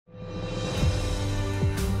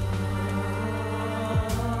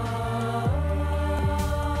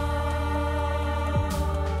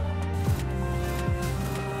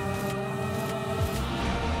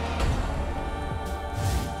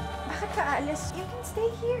aalis. You can stay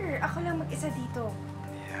here. Ako lang mag-isa dito.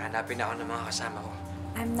 Hanapin ako ng mga kasama ko.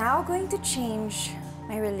 I'm now going to change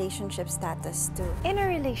my relationship status to in a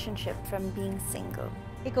relationship from being single.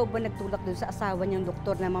 Ikaw ba nagtulak dun sa asawa niyang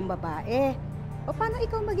doktor namang babae? O paano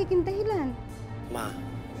ikaw magiging dahilan? Ma,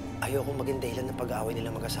 ayoko maging dahilan ng pag-aaway nila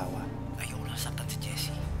mag-asawa. Ayoko lang saktan si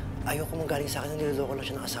Jessie. Ayoko manggaling sa akin na niloloko lang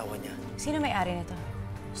siya ng asawa niya. Sino may-ari nito?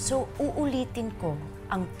 So, uulitin ko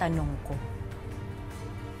ang tanong ko.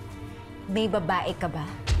 May babae ka ba?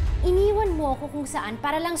 Iniwan mo ako kung saan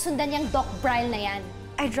para lang sundan yung Doc Brylle na yan.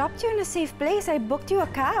 I dropped you in a safe place. I booked you a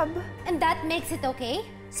cab. And that makes it okay?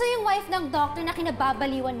 So yung wife ng doctor na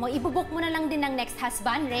kinababaliwan mo, ibubuk mo na lang din ng next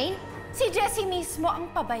husband, Rain? Si Jessie mismo ang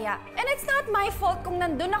pabaya. And it's not my fault kung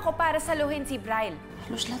nandun ako para saluhin si Brylle.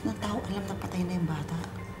 Halos lahat ng tao alam na patay na yung bata.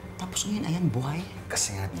 Tapos ngayon, ayan, buhay.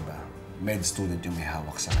 Kasi nga, di ba, med student yung may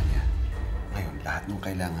hawak sa kanya. Ngayon, lahat ng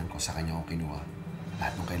kailangan ko sa kanya ko kinuha.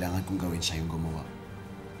 Lahat ng kailangan kong gawin siya yung gumawa.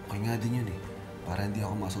 Okay nga din yun eh. Para hindi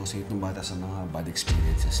ako ma-associate ng bata sa mga bad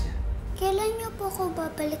experiences niya. Kailan niyo po ako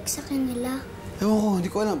babalik sa kanila? Ewan ko, hindi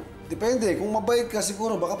ko alam. Depende. Kung mabait ka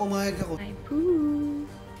siguro, baka pumayag ako.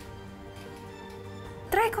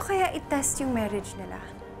 Try ko kaya i-test yung marriage nila.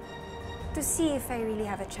 To see if I really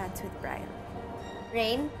have a chance with Brylle.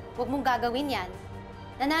 Rain, huwag mong gagawin yan.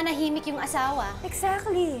 Nananahimik yung asawa.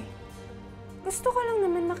 Exactly. Gusto ko lang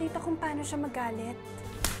naman makita kung paano siya magalit.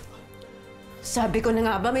 Sabi ko na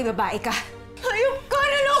nga ba may babae ka? Ayun ka!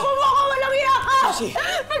 Naloko mo ako! Walang iya ka! Jessie!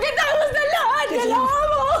 Pagkatapos na lahat! Naloko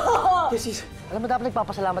mo! Jessie! Alam mo, dapat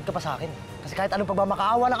nagpapasalamat ka pa sa akin. Kasi kahit anong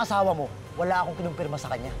pagmamakaawa ng asawa mo, wala akong kinumpirma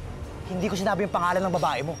sa kanya. Hindi ko sinabi yung pangalan ng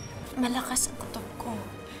babae mo. Malakas ang kutob ko.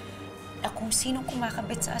 At kung sinong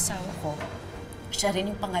kumakabit sa asawa ko, siya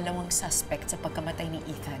rin yung pangalawang suspect sa pagkamatay ni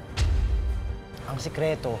Ethan. Ang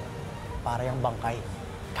sikreto, para yung bangkay.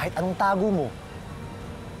 Kahit anong tago mo,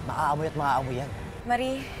 maaamoy at maaamoy yan.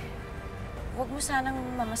 Marie, huwag mo sanang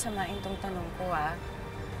mamasamain tong tanong ko, ah.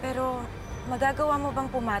 Pero magagawa mo bang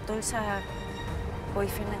pumatol sa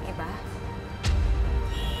boyfriend ng iba?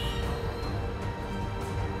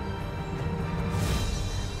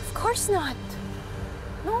 Of course not.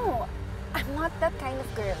 No, I'm not that kind of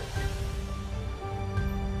girl.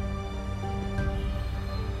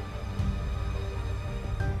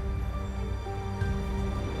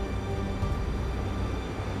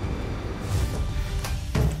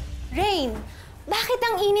 Rain, bakit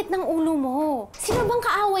ang init ng ulo mo? Sino bang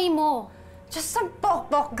kaaway mo? Just some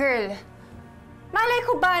pokpok girl. Malay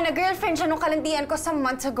ko ba na girlfriend siya nung kalandian ko some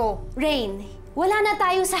months ago? Rain, wala na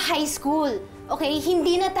tayo sa high school. Okay,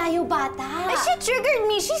 hindi na tayo bata. She triggered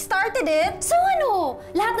me. She started it. So ano?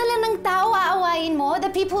 Lahat na lang ng tao aawayin mo? The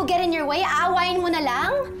people who get in your way, aawayin mo na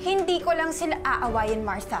lang? Hindi ko lang sila aawayin,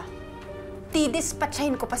 Martha.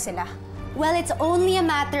 Didispatchahin ko pa sila. Well, it's only a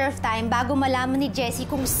matter of time bago malaman ni Jessie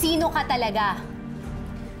kung sino ka talaga.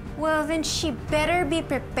 Well, then she better be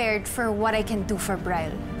prepared for what I can do for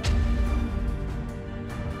Brylle.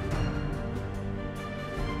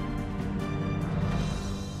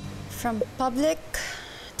 From public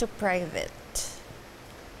to private.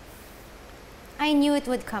 I knew it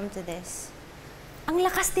would come to this. Ang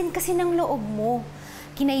lakas din kasi ng loob mo.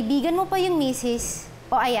 Kinaibigan mo pa yung misis.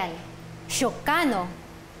 O ayan, shook ka, no?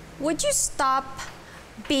 Would you stop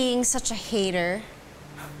being such a hater?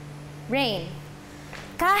 Rain,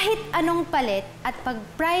 kahit anong palit at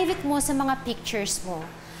pag-private mo sa mga pictures mo,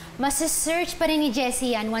 masisearch pa rin ni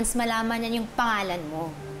Jessie yan once malaman niya yung pangalan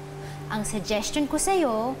mo. Ang suggestion ko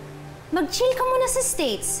sa'yo, mag-chill ka muna sa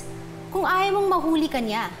States kung ayaw mong mahuli ka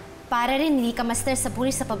niya. Para rin hindi ka ma-stress sa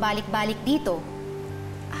pulis sa pabalik-balik dito.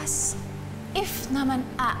 As if naman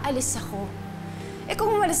aalis ako. Eh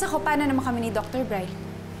kung umalis ako, paano naman kami ni Dr.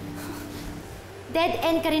 Brylle? Dead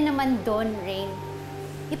end ka rin naman doon, Rain.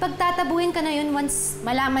 Ipagtatabuhin ka na yun once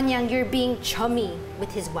malaman niyang you're being chummy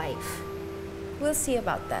with his wife. We'll see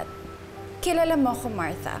about that. Kilala mo ko,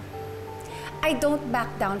 Martha. I don't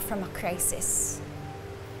back down from a crisis.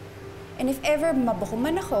 And if ever mabuko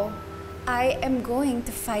man ako, I am going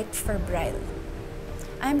to fight for Brylle.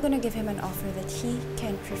 I'm gonna give him an offer that he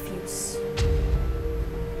can't refuse.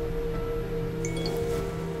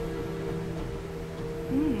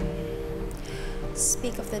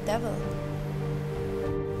 Speak of the devil.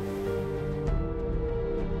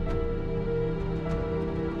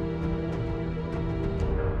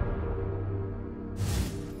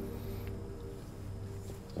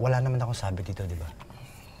 Wala naman akong sabi dito, di ba?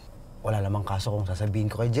 Wala namang kaso kung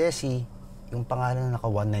sasabihin ko kay Jessie yung pangalan na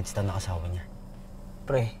naka-one-night stand ng asawa niya.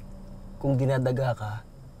 Pre, kung dinadaga ka,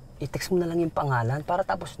 i-text mo na lang yung pangalan para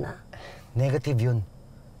tapos na. Negative yun.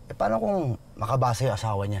 Eh paano kung makabasa yung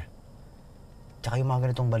asawa niya? Tsaka yung mga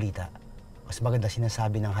ganitong balita, Mas maganda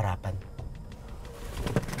sinasabi ng harapan.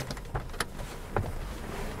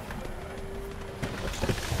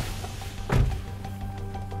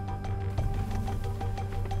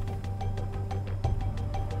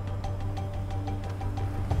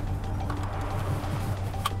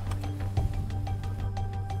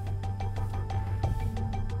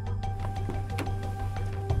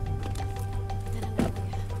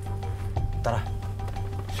 Tara,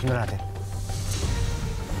 sundan natin.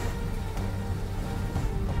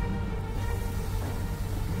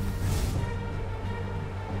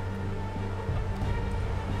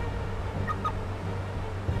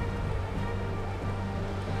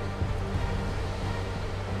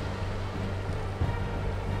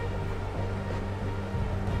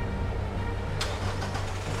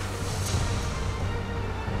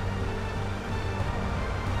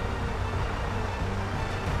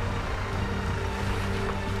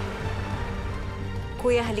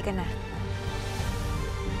 Kuya, halika na.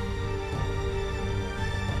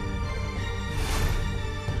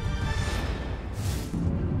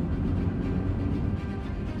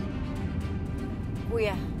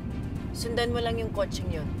 Kuya, sundan mo lang yung kotseng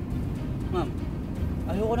yun. Ma'am,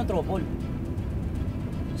 ayoko ng trouble.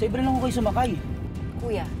 Sa iba lang ako kayo sumakay.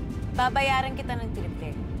 Kuya, babayaran kita ng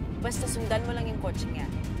triple. Basta sundan mo lang yung kotseng yan.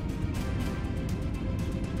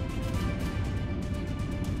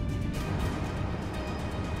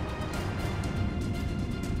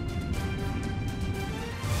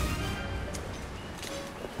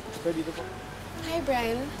 Dito po. Hi,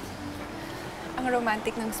 Brylle. Ang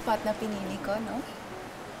romantic ng spot na pinili ko, no?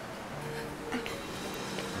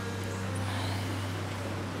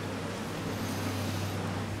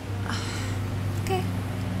 Okay.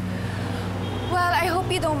 Well, I hope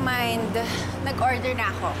you don't mind. Nag-order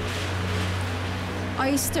na ako.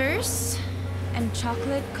 Oysters and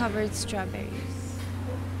chocolate-covered strawberries.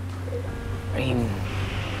 Rain,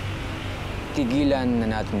 tigilan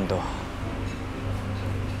na natin to.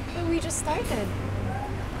 But we just started.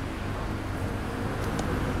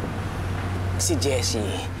 Si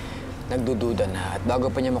Jessie, nagdududa na at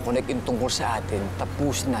bago pa niya makonek yung tungkol sa atin,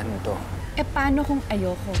 tapos na nito. Eh, paano kung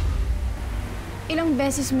ayoko? Ilang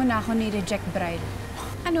beses mo na ako ni-reject, Brylle.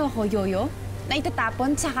 Ano ako, yoyo? Na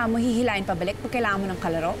itatapon, saka mo hihilain pabalik pag kailangan mo ng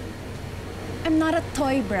kalaro? I'm not a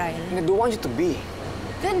toy, Brylle. I don't want you to be.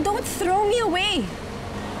 Then don't throw me away!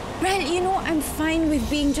 Brylle, you know I'm fine with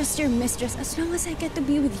being just your mistress as long as I get to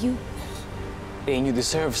be with you. Rain, you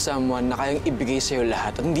deserve someone na kayang ibigay sa'yo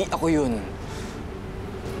lahat at hindi ako yun.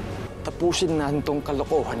 Tapusin natin tong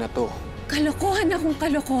kalokohan na to. Kalokohan akong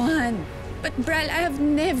kalokohan. But Brylle, I have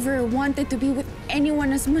never wanted to be with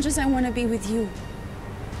anyone as much as I want to be with you.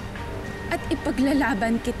 At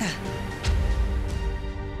ipaglalaban kita.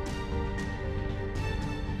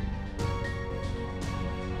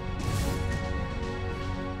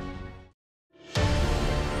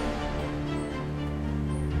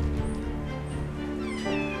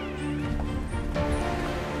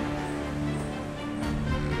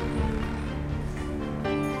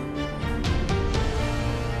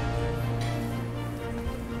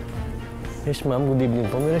 Yes, ma'am. Good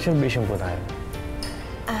evening po. May reservation po tayo.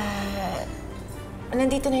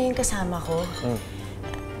 Nandito na yung kasama ko.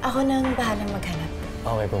 Ako nang bahalang maghanap.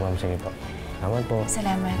 Okay po, ma'am. Sige po. Salamat po.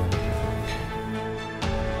 Salamat.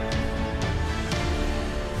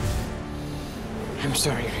 I'm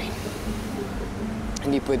sorry, Rain.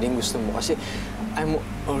 Hindi pwedeng gusto mo kasi I'm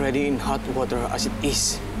already in hot water as it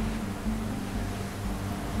is.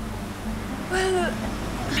 Well,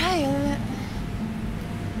 Brylle,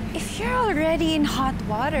 if you're already in hot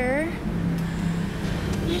water,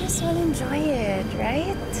 might as well enjoy it,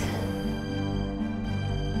 right?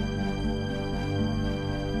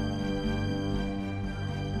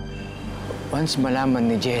 Once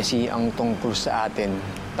malaman ni Jessie ang tungkol sa atin,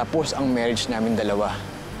 tapos ang marriage namin dalawa.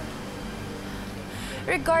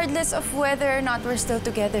 Regardless of whether or not we're still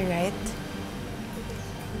together, right?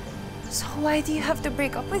 So why do you have to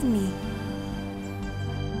break up with me?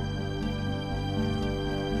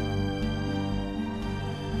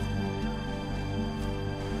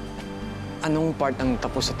 Anong part ng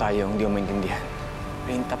tapos na tayo hindi mo maintindihan?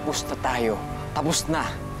 Rain, tapos na tayo. Tapos na.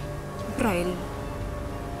 Brylle,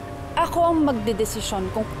 ako ang magdedesisyon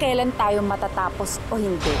kung kailan tayo matatapos o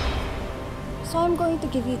hindi. So I'm going to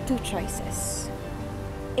give you two choices.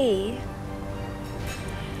 A,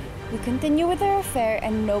 we continue with our affair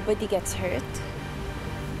and nobody gets hurt.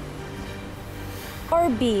 Or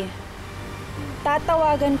B,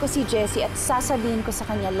 tatawagan ko si Jessie at sasabihin ko sa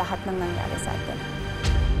kanya lahat ng nangyari sa atin.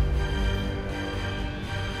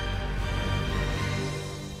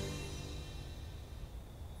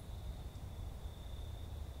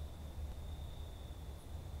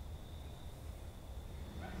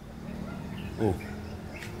 Oh,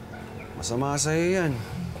 masama sa'yo yan.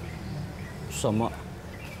 Sama.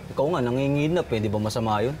 Ikaw nga, nanginginap eh. Di ba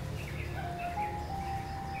masama yun?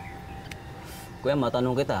 Kuya,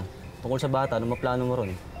 matanong kita. Tungkol sa bata, ano maplano mo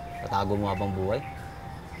ron? Tatago mo habang buhay?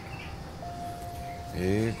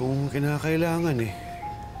 Eh, kung kinakailangan eh.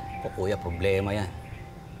 O kuya, problema yan.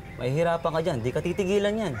 Mahihirapan ka dyan. Di ka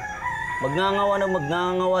titigilan yan.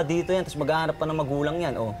 Magngangawa dito yan, tapos maghahanap pa ng magulang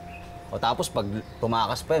yan. O tapos pag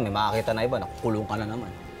tumakas pa yan, may makakita na iba, nakukulong ka na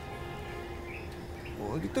naman.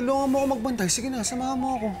 O, di tulungan mo ako magbantay. Sige na, samahan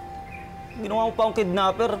mo ako. Ginawa mo pa akong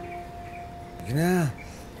kidnapper. Sige na.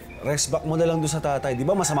 Rest back mo na lang doon sa tatay. Di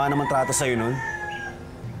ba masama naman trato sa'yo nun?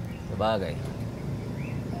 Sabagay.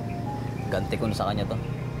 Ganti ko na sa kanya to.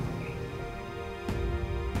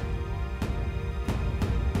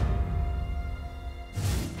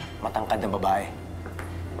 Matangkad na babae.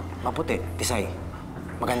 Maputi, tisay.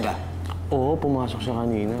 Maganda. Oo, pumasok siya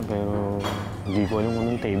kanina, pero hindi ko alam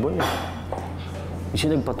anong table eh. Hindi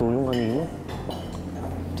siya nagpatulong kanina.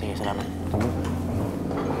 Sige, salamat.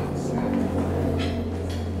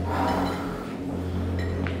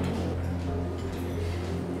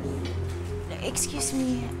 Excuse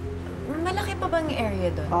me, malaki pa bang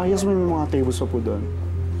area doon? Yes, may mga tables pa po doon.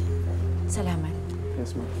 Salamat.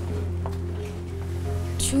 Yes, ma'am.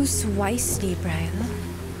 Choose wisely, Brylle.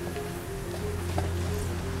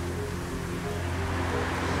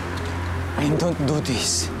 Rain, don't do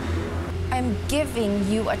this. I'm giving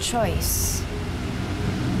you a choice.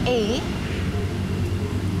 A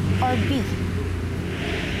or B?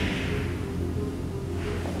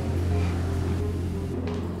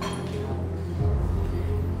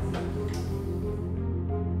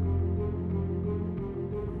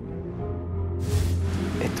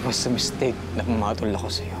 It was a mistake na pumatol ako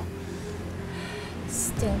sa'yo.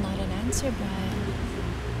 Still not an answer, Brylle.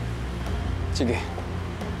 Sige.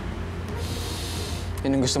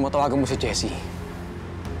 Yan ang gusto mo, tawagan mo si Jessie.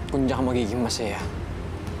 Kung diyan ka magiging masaya.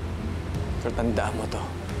 Pero tandaan mo to.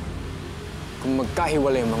 Kung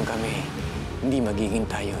magkahiwalay man kami, hindi magiging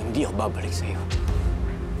tayo, hindi ako babalik sa'yo.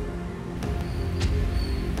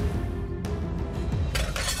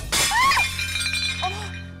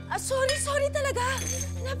 Sorry talaga.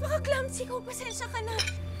 Napaka-clumsy ko. Pasensya ka na.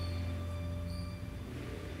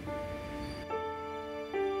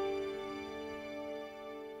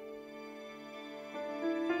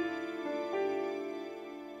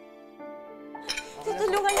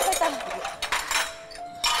 Tutulungan na kita.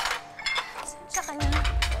 Pasensya ka na.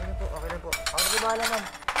 Okay na po. Ako na po bahala, ma'am.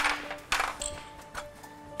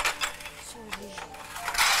 Sorry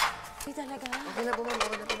talaga. Okay na po, ma'am.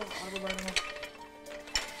 Okay na po, ma'am. Ako na po bahala, ma'am.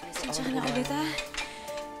 Pasensya ka na ulit, ha?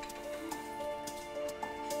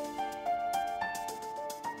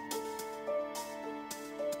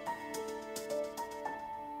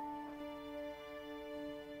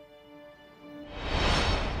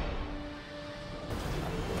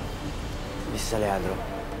 Mrs. Alejandro.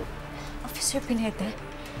 Officer Pinete,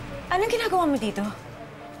 anong ginagawa mo dito?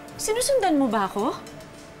 Sinusundan mo ba ako?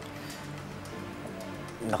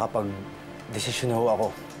 Nakapag-desisyon ho ako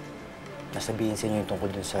na sabihin sa inyo yung tungkol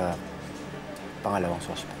dun sa pangalawang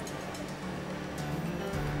suspect.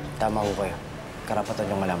 Tama ho kayo. Karapatan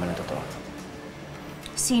niyong malaman ng totoo.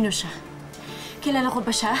 Sino siya? Kilala ko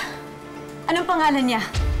ba siya? Anong pangalan niya?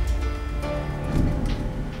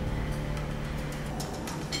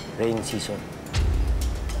 Rain Season.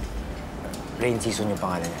 Rain Season yung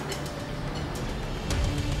pangalan niya.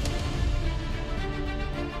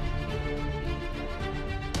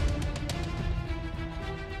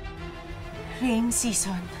 Rain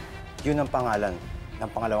Season. Yun ang pangalan ng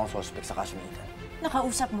pangalawang suspect sa kaso ni Ethan.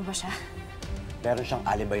 Nakausap mo ba siya? Meron siyang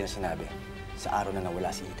alibay na sinabi sa araw na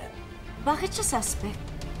nawala si Ethan. Bakit siya suspect?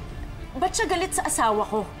 Ba't siya galit sa asawa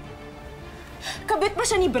ko? Kabit ba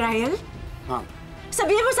siya ni Brylle? Ma'am.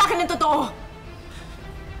 Sabihin mo sa akin ng totoo!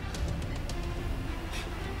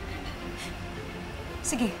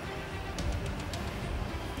 Sige.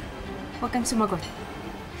 Huwag kang sumagot.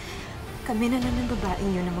 Kami na lang ng babaeng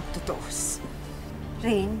yun na magtutuos.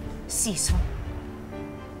 Rain Season.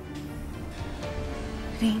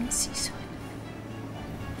 Rain Season.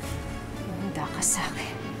 Handa ka sa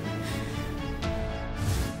akin.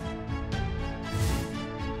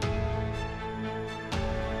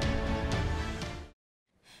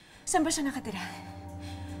 Saan ba siya nakatira?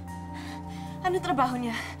 Ano trabaho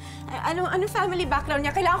niya? Ano family background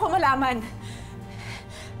niya? Kailangan ko malaman.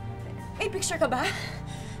 May picture ka ba?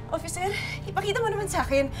 Officer, ipakita mo naman sa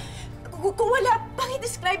akin. Kung wala,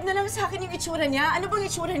 paki-describe na lang sa akin yung itsura niya. Ano bang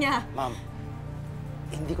itsura niya? Ma'am,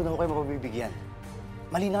 hindi ko na kayo mapabibigyan.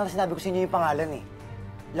 Mali na sinabi ko sa inyo yung pangalan eh.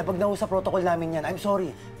 Labag na ho sa protocol namin yan. I'm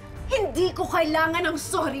sorry. Hindi ko kailangan ng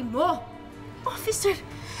sorry mo! Officer,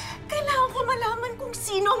 kailangan ko malaman kung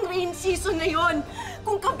sino ang rain season na yon.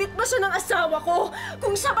 Kung kabit ba siya ng asawa ko?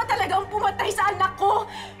 Kung siya ba talaga ang pumatay sa anak ko?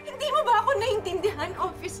 Hindi mo ba ako naintindihan,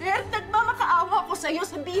 officer? Nagmamakaawa ko sa'yo.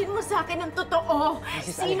 Sabihin mo sa akin ang totoo.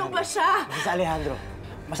 Sino ba siya? Mrs. Alejandro,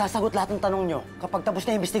 masasagot lahat ng tanong nyo kapag tapos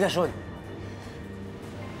na yung investigasyon.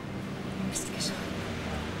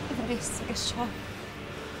 Investigasyon.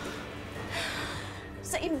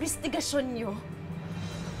 Sa investigasyon nyo,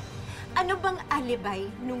 ano bang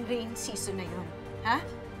alibay nung rain season na yon? Ha?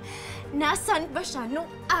 Nasaan ba siya nung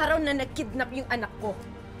araw na nag-kidnap yung anak ko?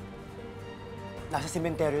 Nasa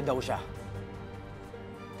sementeryo daw siya.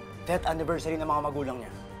 Death anniversary ng mga magulang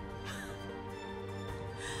niya.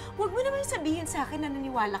 Huwag mo naman sabihin sa akin na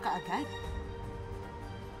naniwala ka agad.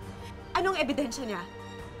 Anong ebidensya niya?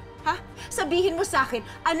 Ha? Sabihin mo sa akin,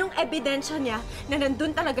 anong ebidensya niya na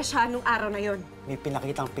nandun talaga siya nung araw na yon? May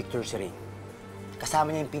pinakitang picture si Rain.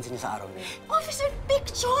 Kasama niya yung pinsan niya sa araw na yun. Officer,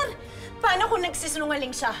 picture! Paano kung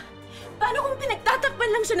nagsisinungaling siya? Paano kung pinagtatakpan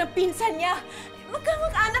lang siya ng pinsan niya?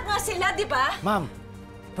 Magkamag-anak nga sila, di ba? Ma'am,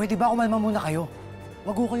 pwede ba kumalma muna kayo?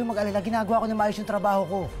 Wag ko kayong mag-alala. Ginagawa ko na maayos yung trabaho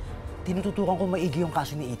ko. Tinututukan ko maigi yung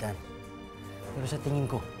kaso ni Ethan. Pero sa tingin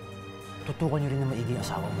ko, tutukan niyo rin na maigi yung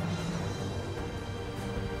asawa mo.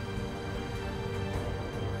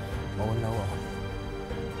 Maunaw ako.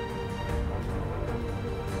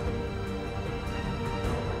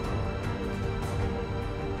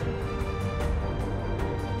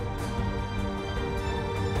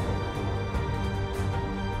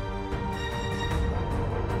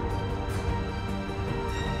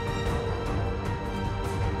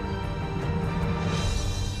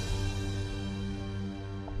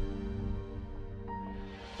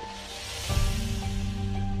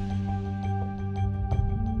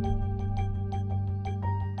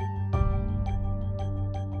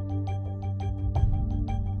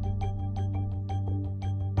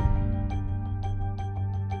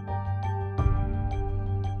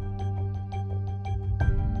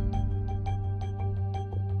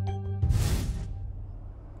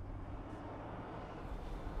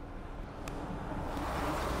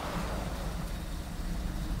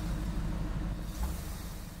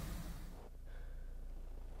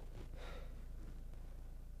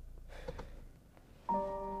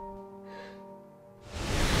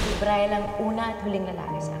 Brylle ang una at huling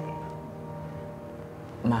lalaki sa akin.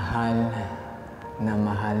 Mahal na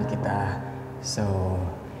mahal kita. So,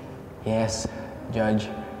 yes, Judge,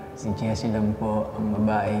 si Jessie lang po ang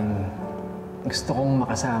babaeng gusto kong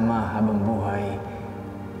makasama habang buhay.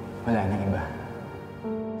 Wala nang iba.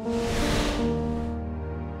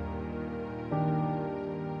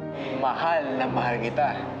 Mahal na mahal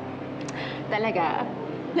kita. Talaga?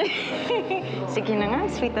 Sige na nga,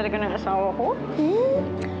 sweet talaga ng asawa ko.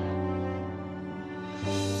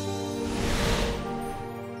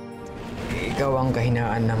 Ikaw ang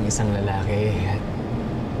kahinaan ng isang lalaki.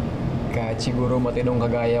 Kahit siguro matinong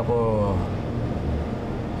kagaya ko,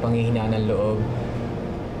 panghihina ng loob.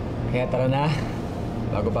 Kaya tara na,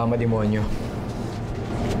 bago pa mademonyo.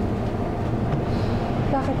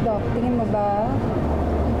 Bakit, Doc? Tingin mo ba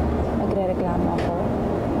nagre-reklamo ako?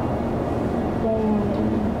 Kung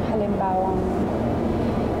halimbawang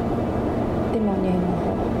demonyohin mo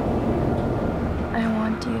ako. I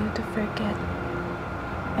want you to forget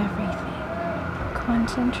everything.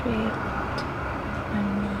 Concentrate on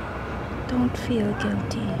me. Don't feel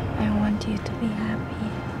guilty. I want you to be happy.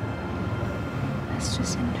 Let's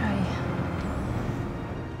just enjoy.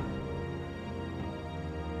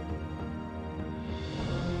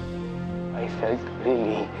 I felt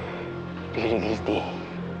really guilty.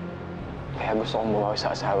 Kaya gusto kong bumawi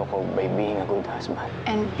sa asawa ko by being a good husband.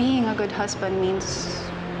 And being a good husband means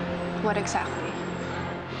what exactly?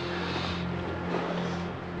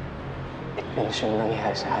 It means yung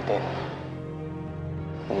nangyari sa atin.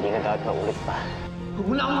 Hindi na dapat maulit pa. Huwag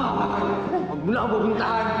mo na akong hawakan. Huwag mo na akong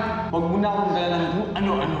pupuntahan. Huwag mo na akong dala ng kung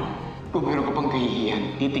ano-ano. Kung meron ka pang kahihiyan,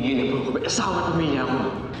 titigilin ko. May asawa at pamilya ko.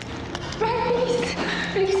 Please!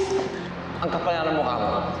 Please! Ang kapal na ng mukha mo.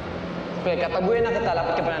 Kaya katabuyan na kita,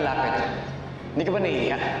 lapit ka pa ng lapit. Hindi ka ba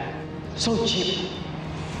nahihiya? So cheap.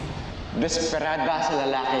 Desperada sa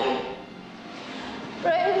lalaki.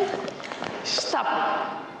 Brylle! Stop!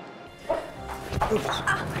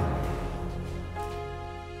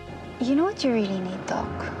 You know what you really need, Doc?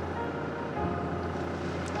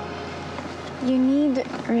 You need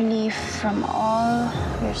relief from all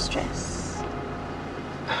your stress.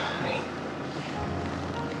 Rain.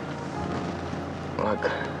 Wag.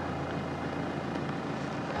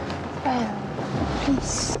 Brylle,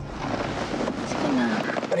 please. Sige na.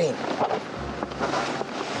 Rain.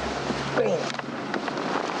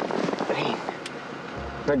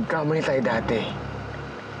 Nagkamali tayo dati.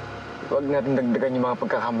 Huwag natin dagdagan yung mga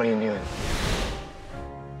pagkakamali na yun.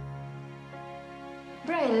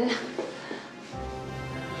 Brylle.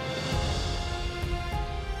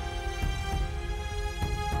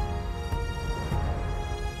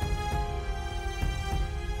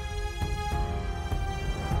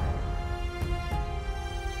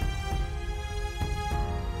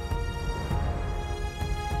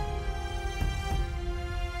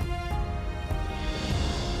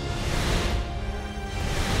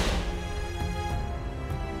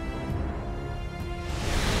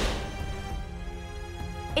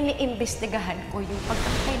 Iniimbestigahan ko yung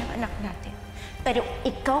pagkamatay ng anak natin. Pero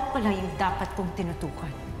ikaw pala yung dapat kong tinutukan.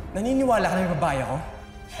 Naniniwala ka na yung babae ko?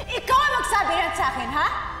 Ikaw ang magsabi yan sa akin, ha?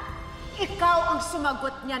 Ikaw ang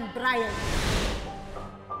sumagot niyan, Brylle.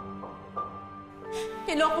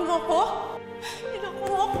 Niloko mo ko? Niloko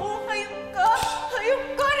mo ko? Hayop ka! Hayop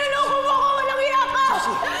ka! Niloko mo ko! Walang iya ka!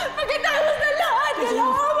 Pagkatapos na lahat!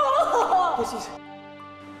 Niloko mo! Jessie,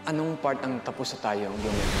 anong part ang tapos na tayo ang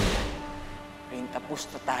iyong maintindihan? Rain, tapos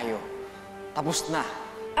na tayo. Tapos na.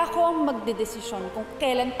 Ako ang magdedesisyon kung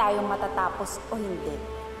kailan tayo matatapos o hindi.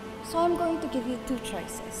 So I'm going to give you two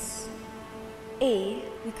choices. A,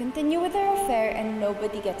 we continue with our affair and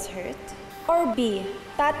nobody gets hurt. Or B,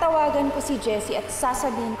 tatawagan ko si Jessie at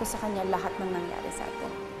sasabihin ko sa kanya lahat ng nangyari sa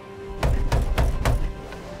atin.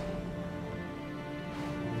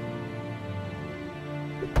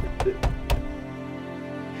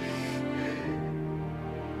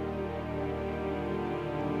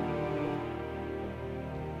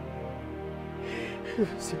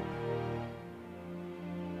 I'm sorry.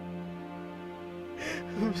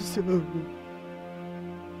 I'm sorry.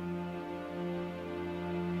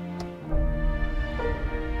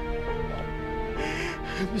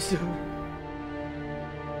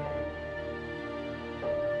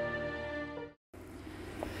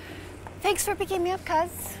 Thanks for picking me up, Kaz.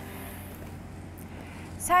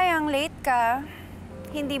 Sayang, late ka.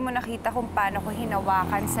 Hindi mo nakita kung paano ko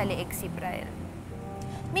hinawakan sa leeg si Brylle.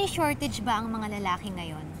 May shortage ba ang mga lalaki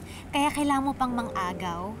ngayon? Kaya kailangan mo pang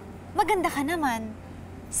mang-agaw? Maganda ka naman.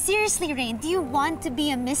 Seriously, Rain, do you want to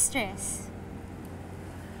be a mistress?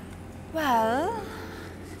 Well,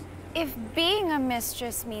 if being a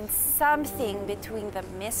mistress means something between the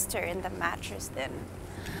mister and the mattress, then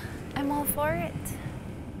I'm all for it.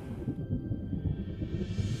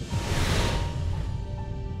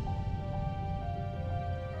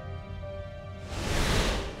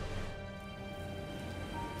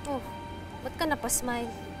 Oh, ba't ka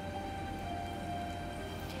napasmile?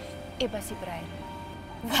 Iba si Brylle.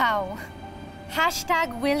 Wow!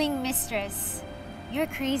 Hashtag willing mistress.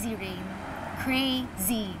 You're crazy, Rain.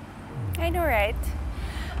 Crazy. I know, right?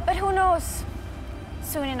 But who knows?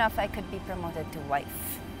 Soon enough, I could be promoted to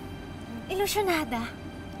wife. Ilusyonada.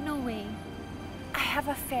 No way. I have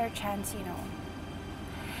a fair chance, you know.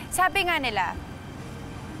 Sabi nga nila,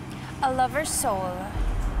 a lover's soul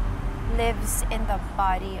lives in the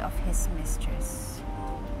body of his mistress.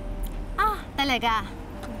 Ah, talaga?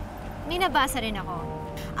 May nabasa rin ako.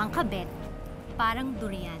 Ang kabet, parang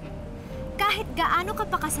durian. Kahit gaano ka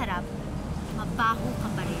pa kasarap, mabaho ka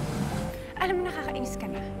pa rin. Alam mo, nakakainis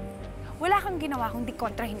ka na. Wala kang ginawa kung di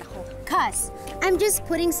kontrahin ako. Cuz, I'm just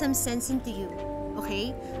putting some sense into you,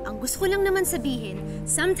 okay? Ang gusto ko lang naman sabihin,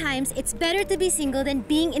 sometimes it's better to be single than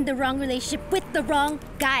being in the wrong relationship with the wrong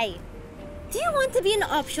guy. Do you want to be an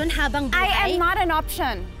option habang buhay? I am not an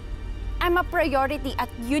option. I'm a priority at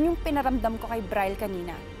yun yung pinaramdam ko kay Brylle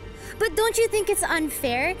kanina. But don't you think it's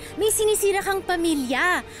unfair? May sinisira kang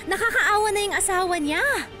pamilya. Nakakaawa na yung asawa niya.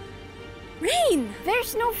 Rain!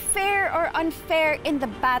 There's no fair or unfair in the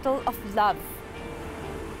battle of love.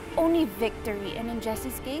 Only victory, and in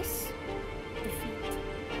Jessie's case, defeat.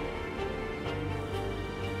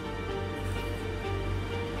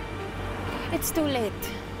 It's too late.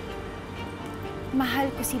 Mahal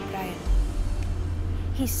ko si Brylle.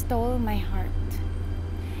 He stole my heart.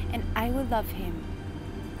 And I will love him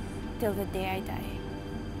till the day I die.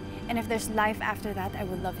 And if there's life after that, I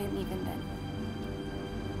will love him even then.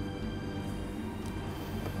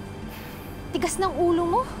 Tigas ng ulo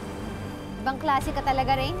mo. Ibang klase ka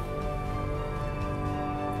talaga, Rain.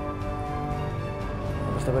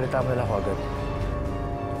 Basta balita mo na ako agad.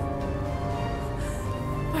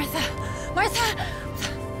 Martha! Martha!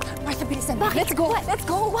 Martha, bilisan mo. Let's go! Let's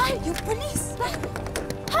go! Why? You police!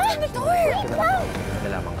 Ha? The door! Wait lang!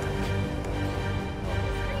 Nalaman ka.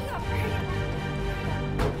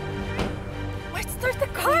 Start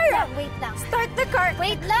the car! Wait lang. Start the car!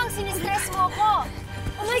 Wait lang! Sinistress mo ko!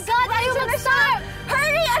 Oh my God! Ayaw mag-start!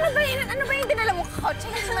 Hurry! Ano ba yun? Ano ba yung dinala mo? Couch?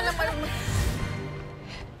 Hindi naman lang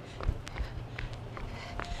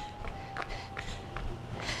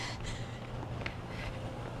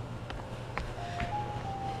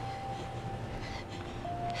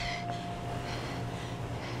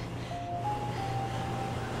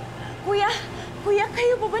Kuya,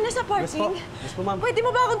 kayo po ba nasa parking? Yes po, ma'am. Pwede mo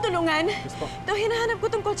ba akong tulungan? Yes po. Ito, hinahanap ko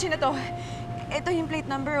tong kotse na to. Ito yung plate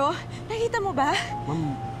number, oh. Nakita mo ba?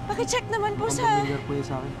 Ma'am. Pakicheck naman po sa... Familiar po yun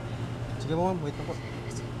sa akin. Sige po, ma'am. Wait lang po.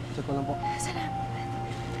 Check ko lang po. Salamat.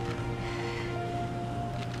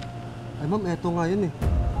 Ay, ma'am, eto nga yun eh.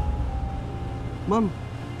 Ma'am,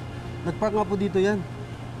 nagpark nga po dito yan.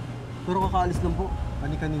 Pero kakaalis lang po.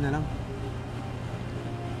 Kanina lang.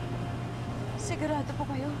 Sigurado po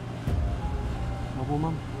kayo? Opo,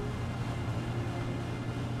 ma'am.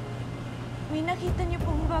 May nakita niyo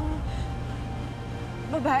pong bang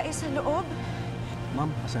babae sa loob?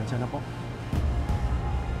 Ma'am, pasensya na po.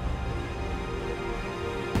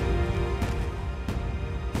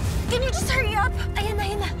 Can you just hurry up? Ayan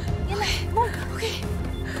na. Move. Okay.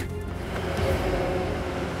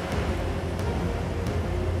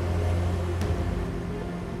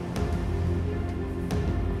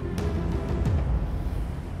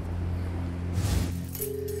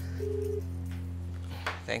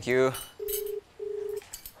 Thank you.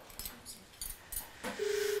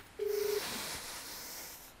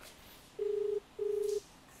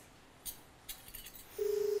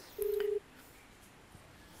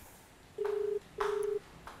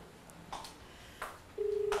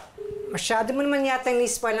 Masyado mo naman yata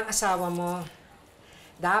ni-spoil ang asawa mo.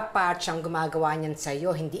 Dapat siyang gumagawa niyan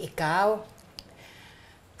sa'yo, hindi ikaw.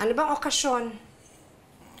 Ano bang okasyon?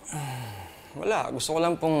 Wala. Gusto ko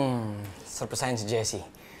lang pong surprisehin si Jessie.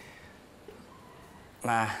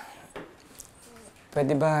 Ma,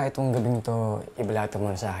 pwede ba itong gabing to ibalato mo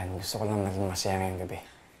na sa akin? Gusto ko lang maging masaya ngayong gabi.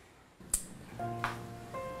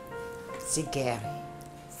 Sige.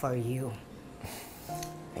 For you.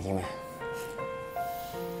 Thank you, Ma.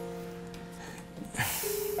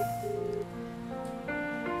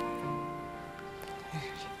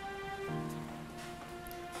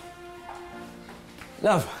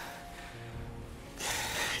 Love!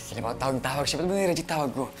 Kailan ba tawag siya? Ba't mo nireject tawag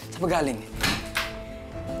ko? Saan ba galing?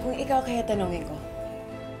 Kung ikaw kaya tanongin ko,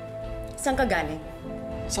 saan ka galing?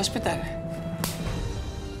 Sa ospital.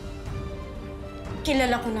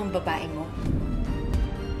 Kilala ko ng babae mo.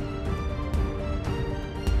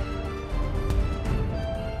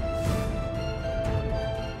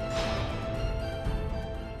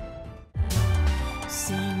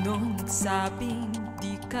 Sinong nagsabing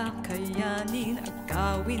di kakayanin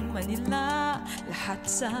agawin man nila lahat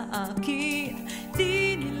sa akin,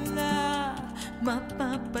 di nila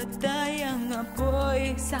mapapaday ang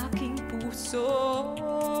apoy sa aking puso.